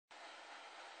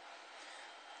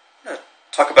I'm going to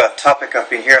talk about a topic I've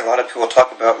been hearing a lot of people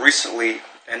talk about recently,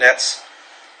 and that's,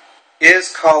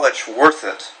 is college worth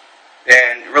it?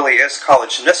 And really, is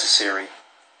college necessary?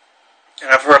 And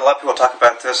I've heard a lot of people talk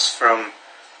about this from,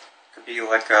 could be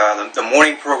like the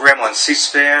morning program on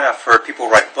C-SPAN. I've heard people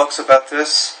write books about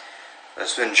this.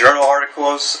 There's been journal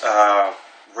articles,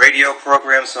 radio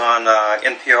programs on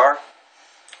NPR.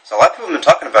 So a lot of people have been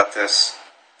talking about this.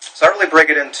 So I really break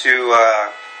it into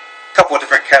a couple of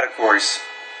different categories.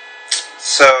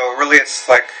 So really it's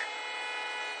like,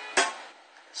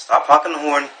 stop honking the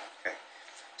horn. Okay.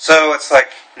 So it's like,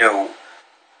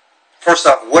 first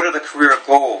off, what are the career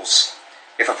goals?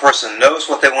 If a person knows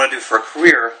what they want to do for a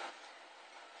career,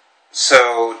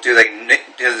 so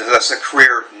does the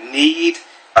career need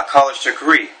a college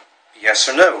degree? Yes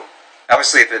or no?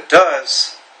 Obviously, if it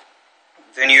does,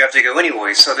 then you have to go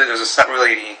anyway, so there's not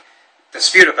really any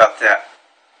dispute about that.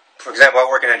 For example, I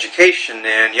work in education,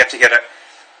 and you have to get a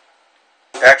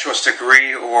bachelor's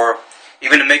degree, or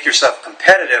even to make yourself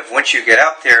competitive once you get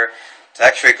out there to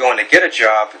actually go in to get a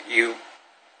job, in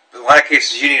a lot of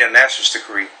cases you need a master's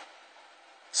degree.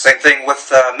 Same thing with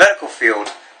the medical field,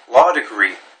 law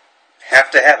degree. Have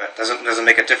to have it. Doesn't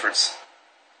make a difference.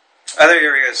 Other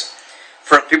areas,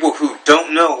 for people who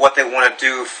don't know what they want to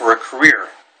do for a career.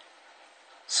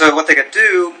 So what they could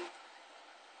do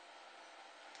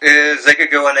is they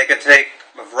could go and they could take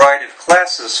a variety of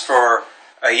classes for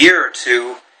a year or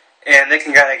two, and they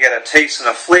can kind of get a taste and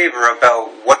a flavor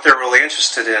about what they're really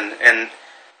interested in and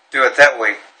do it that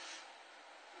way.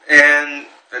 And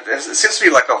it seems to be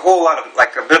like a whole lot of,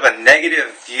 like a bit of a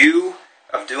negative view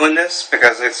of doing this,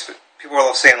 because people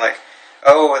are saying like,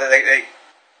 oh, they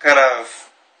kind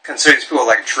of consider these people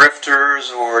like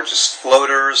drifters or just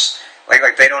floaters, like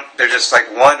they're just like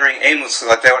wandering aimlessly,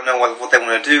 like they don't know what they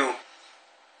want to do.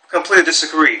 Completely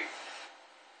disagree.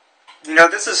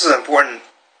 This is an important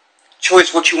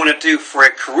choice, what you want to do for a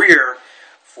career,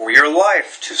 for your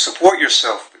life, to support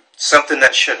yourself. Something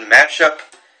that should match up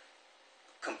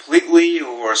completely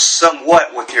or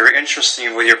somewhat with your interest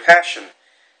and with your passion.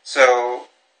 So,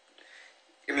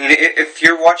 if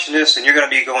you're watching this and you're going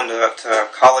to be going to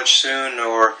college soon,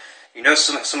 or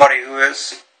somebody who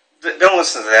is, don't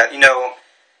listen to that.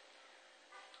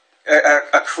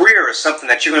 A career is something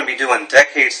that you're going to be doing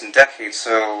decades and decades.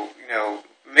 So,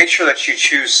 make sure that you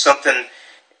choose something,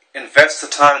 invest the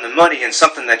time and the money in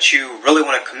something that you really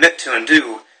want to commit to and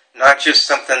do, not just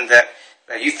something that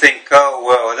you think, oh,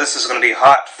 well, this is going to be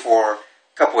hot for a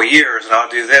couple of years and I'll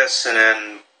do this, and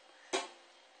then,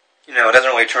 it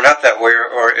doesn't really turn out that way,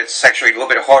 or it's actually a little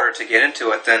bit harder to get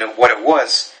into it than what it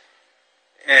was.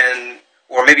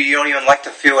 Or maybe you don't even like the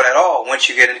field at all once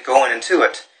you get going into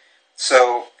it.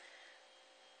 So,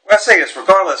 what I say is,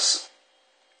 regardless,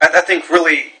 I think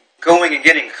really going and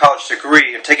getting a college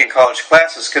degree and taking college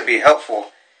classes could be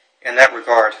helpful in that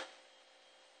regard.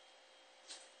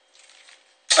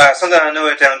 Something I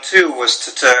noted down too was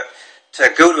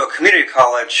to go to a community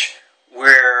college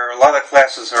where a lot of the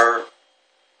classes are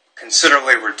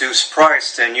considerably reduced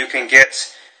priced, and you can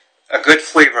get a good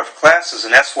flavor of classes,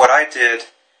 and that's what I did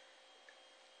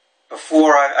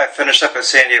before I finished up at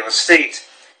San Diego State.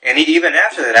 And even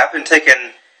after that, I've been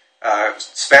taking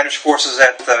Spanish courses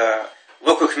at the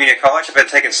local community college. I've been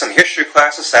taking some history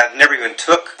classes that I never even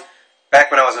took back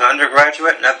when I was an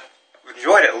undergraduate, and I've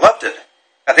enjoyed it, loved it.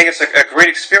 I think it's a great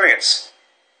experience.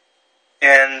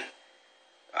 And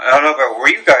I don't know about where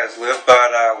you guys live,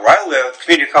 but where I live,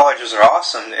 community colleges are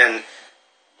awesome, and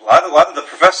a lot of the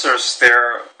professors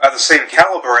there are the same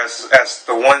caliber as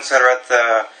the ones that are at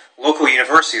the local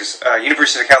universities,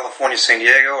 University of California, San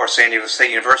Diego, or San Diego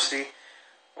State University,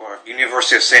 or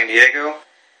University of San Diego,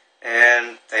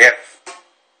 and they have,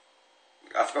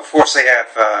 of course, they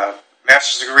have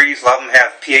master's degrees. A lot of them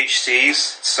have PhDs,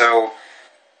 so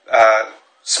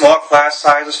small class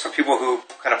sizes for people who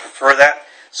kind of prefer that,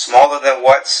 smaller than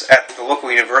what's at the local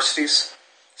universities.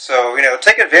 So,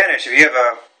 take advantage. If you have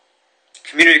a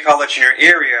community college in your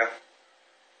area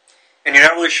and you're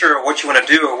not really sure what you want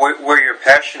to do or where your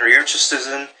passion or your interest is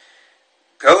in,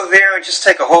 go there and just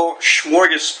take a whole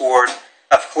smorgasbord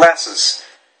of classes.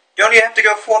 You don't even have to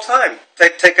go full-time.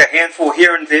 Take a handful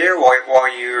here and there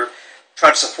while you're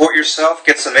trying to support yourself,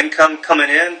 get some income coming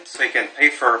in so you can pay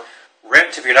for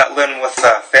rent if you're not living with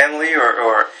family,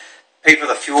 or pay for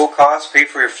the fuel costs, pay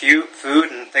for your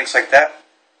food and things like that.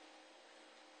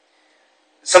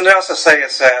 Something else I say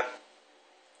is that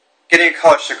getting a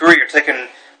college degree or taking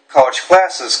college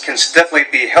classes can definitely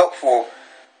be helpful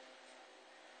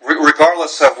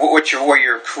regardless of what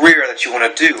your career that you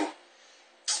want to do.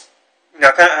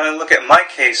 Now, kind of look at my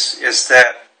case is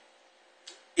that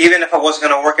even if I wasn't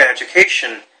going to work in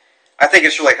education, I think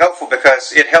it's really helpful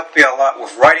because it helped me a lot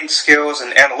with writing skills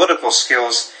and analytical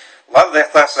skills. A lot of the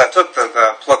classes I took,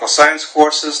 the political science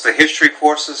courses, the history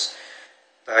courses,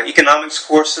 the economics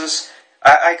courses,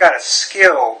 I got a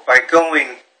skill by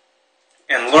going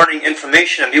and learning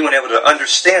information and being able to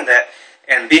understand that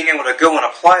and being able to go and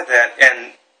apply that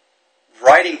and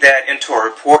writing that into a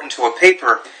report, into a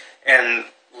paper, and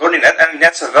learning that. I mean,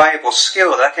 that's a valuable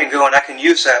skill that I can go and I can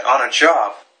use that on a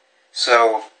job.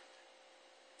 So,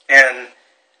 and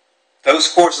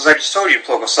those courses I just told you,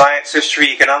 political science,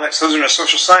 history, economics, those are the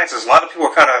social sciences. A lot of people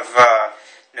are kind of,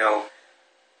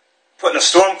 putting a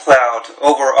storm cloud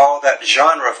over all that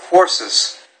genre of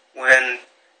courses when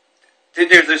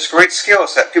there's great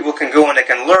skills that people can go and they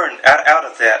can learn out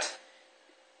of that.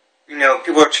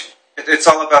 People are, it's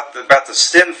all about the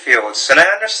STEM fields, and I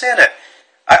understand it.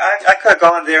 I could have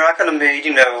gone there. I could have made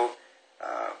 $60,000,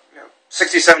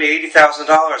 $70,000,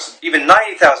 $80,000, even $90,000.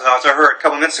 I heard a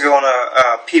couple minutes ago on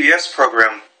a PBS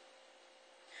program.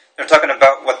 They're talking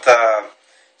about what the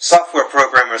software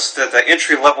programmers, the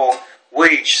entry level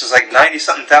wage is like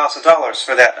 $90-something thousand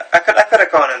for that. I could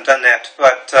have gone and done that,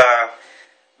 but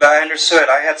I understood.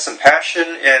 I had some passion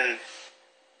in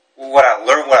what I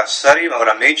learned, what I studied, what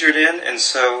I majored in, and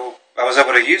so I was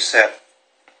able to use that.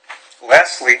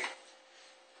 Lastly,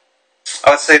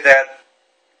 I would say that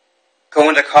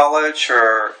going to college,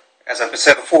 or as I've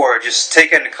said before, just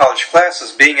taking college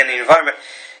classes, being in the environment,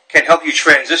 can help you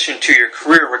transition to your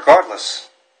career regardless.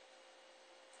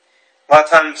 A lot of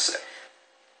times,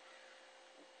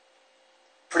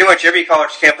 pretty much every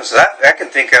college campus that I can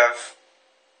think of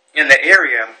in the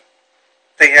area,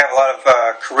 they have a lot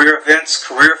of career events,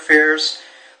 career fairs,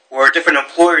 where different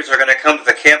employers are going to come to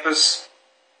the campus,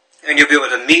 and you'll be able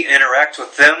to meet and interact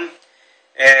with them,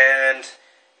 and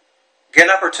get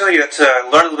an opportunity to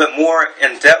learn a little bit more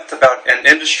in depth about an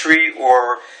industry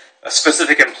or a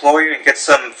specific employer and get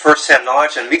some first-hand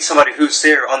knowledge and meet somebody who's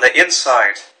there on the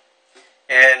inside.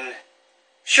 And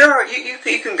sure,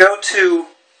 you can go to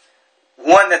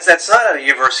one that's not at a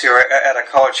university or at a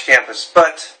college campus,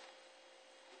 but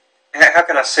how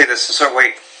can I say this a certain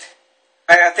way?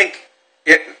 I think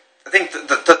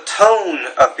the tone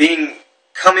of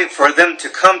coming for them to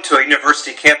come to a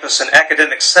university campus, an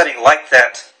academic setting like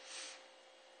that,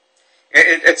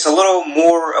 it's a little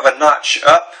more of a notch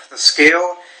up the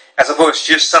scale, as opposed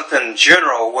to just something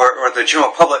general where the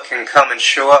general public can come and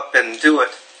show up and do it.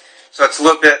 So it's a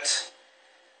little bit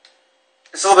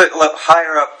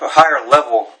higher up, a higher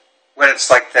level when it's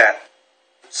like that.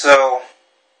 So,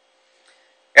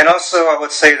 and also I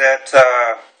would say that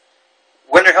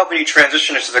when they're helping you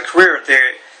transition into the career,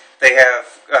 they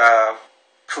have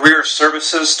career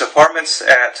services departments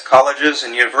at colleges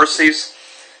and universities,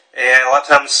 and a lot of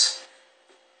times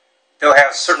they'll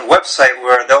have a certain website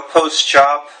where they'll post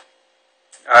job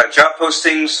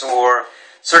postings, or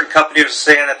certain companies are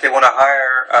saying that they want to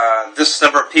hire this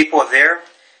number of people there,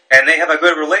 and they have a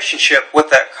good relationship with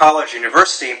that college,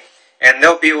 university, and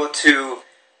they'll be able to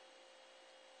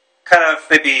kind of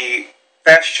maybe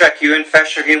fast check you in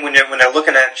when they're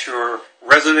looking at your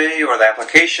resume or the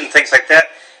application, things like that,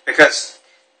 because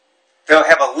they'll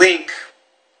have a link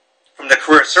from the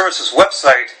career services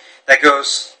website that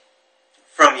goes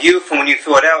from when you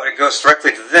fill it out, it goes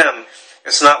directly to them.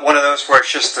 It's not one of those where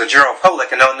it's just the general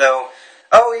public and they'll know,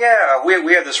 oh yeah,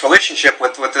 we have this relationship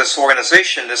with this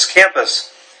organization, this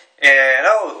campus, and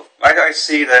oh, I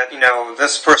see that,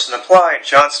 this person applied,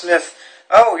 John Smith.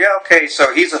 Oh yeah, okay,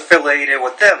 so he's affiliated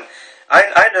with them.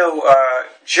 I know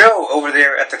Joe over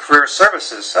there at the career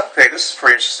services. Okay, this is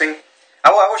pretty interesting. I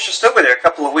was just over there a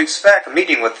couple of weeks back,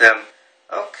 meeting with them.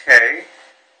 Okay,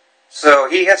 so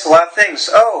he has a lot of things.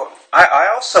 Oh, I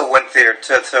also went there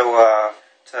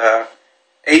to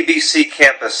ABC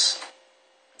campus.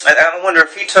 I wonder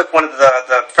if he took one of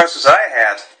the professors I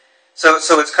had. So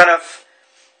it's kind of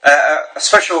a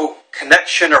special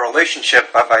connection or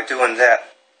relationship by doing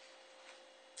that.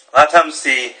 A lot of times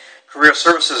the career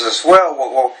services as well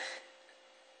will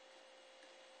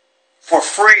for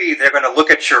free, they're going to look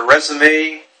at your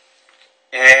resume,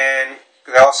 and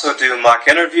they also do mock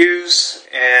interviews,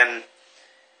 and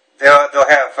they'll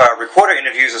have recorder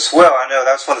interviews as well. I know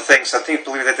that's one of the things I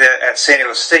believe they did at San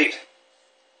Diego State,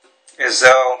 is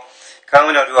they'll come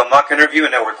and they'll do a mock interview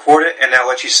and they'll record it and they'll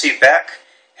let you see back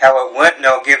how it went, and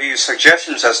they'll give you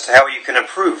suggestions as to how you can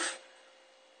improve.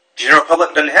 General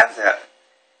public doesn't have that.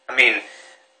 I mean,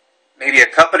 maybe a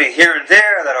company here and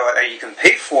there that you can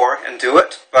pay for and do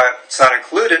it, but it's not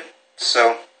included.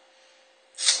 So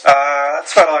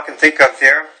that's about all I can think of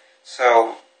there.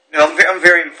 So I'm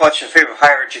very much in favor of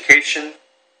higher education.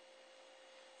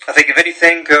 I think if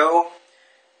anything, go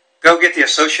get the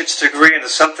associate's degree into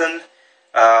something.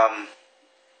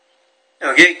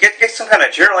 Get some kind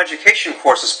of general education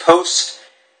courses post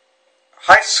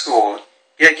high school.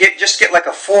 Just get like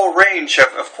a full range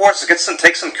of courses.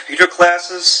 Take some computer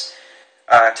classes,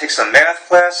 take some math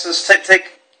classes.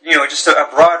 Take just a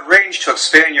broad range to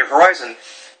expand your horizon.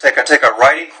 Take a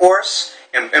writing course,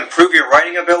 improve your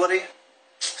writing ability.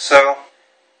 So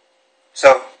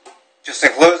just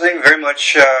in closing, very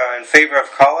much in favor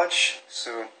of college.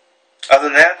 So other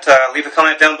than that, leave a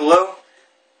comment down below.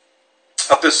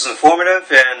 Hope this is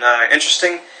informative and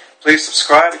interesting. Please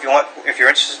subscribe if you're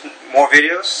interested in more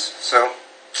videos. So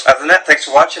other than that, thanks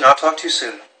for watching. I'll talk to you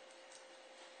soon.